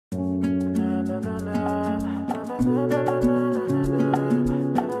She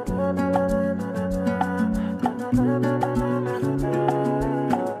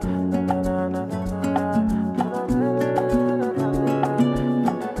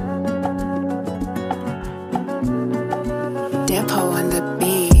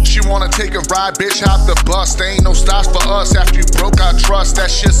wanna take a ride, bitch, hop the bus. There ain't no stops for us after you broke our trust. That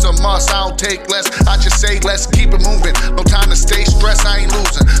shit's a must, I don't take less. I just say let's keep it moving. No time to stay stressed, I ain't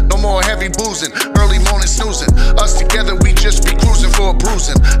losing. No more heavy boozing, early morning snoozing. Us together, we just be cruising for a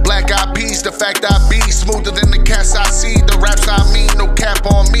bruising. Black eyed peas, the fact I be smoother than the cats I see. The raps I mean, no cap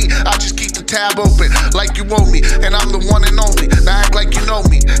on me. I just keep the tab open like you owe me. And I'm the one and only, now act like you know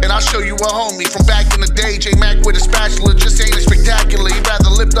me. And I'll show you a homie from back in the day. Jmak with a spatula just ain't as spectacular. He'd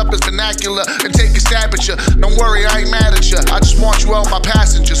rather lift up his vernacular and take a stab at you. Don't worry, I ain't mad at you. I just want you out my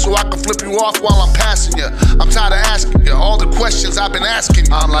passenger so I can flip you off while I'm passing you. I'm tired of asking you all the questions I've been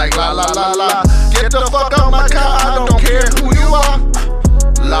asking you. I'm like la la la la, get the fuck out my car, I don't care who you are.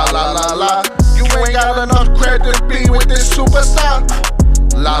 La la la la, you ain't got enough credit to be with this superstar.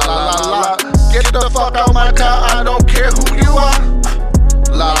 La la la la, get the fuck out my car, I don't care who you are.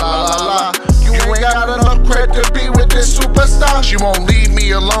 La la la la, you ain't got enough credit to be with this superstar. She won't leave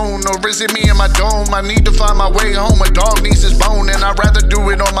me alone, or is it me in my dome? I need to find my way home, a dog needs his bone, and I'd rather do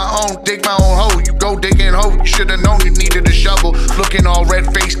it on my own. Dig my own hole, you go digging hole. You should've known you needed a shovel. Looking all red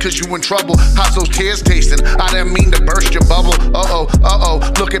faced cause you in trouble. How's those tears tasting? I didn't mean to burst your bubble. Uh-oh,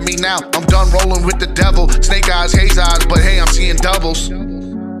 look at me now, I'm done rolling with the devil. Snake eyes, haze eyes, but hey, I'm seeing doubles.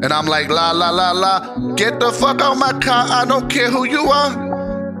 And I'm like la la la la, get the fuck out my car, I don't care who you are.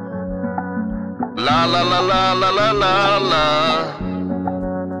 La la la la la la la la.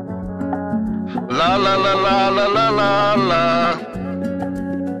 La la la la la la la la.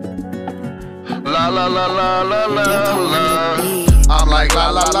 La la la la la la la. I'm like la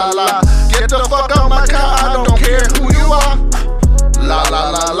la la la, get the fuck out my car, I don't care who you are. La la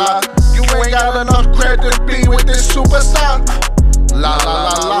la la, you ain't got enough credit to be with this superstar. La la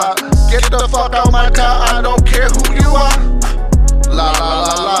la la, get the fuck out my car, I don't care who you are. La la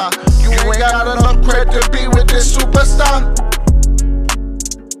la la, you ain't got enough credit to be with this superstar.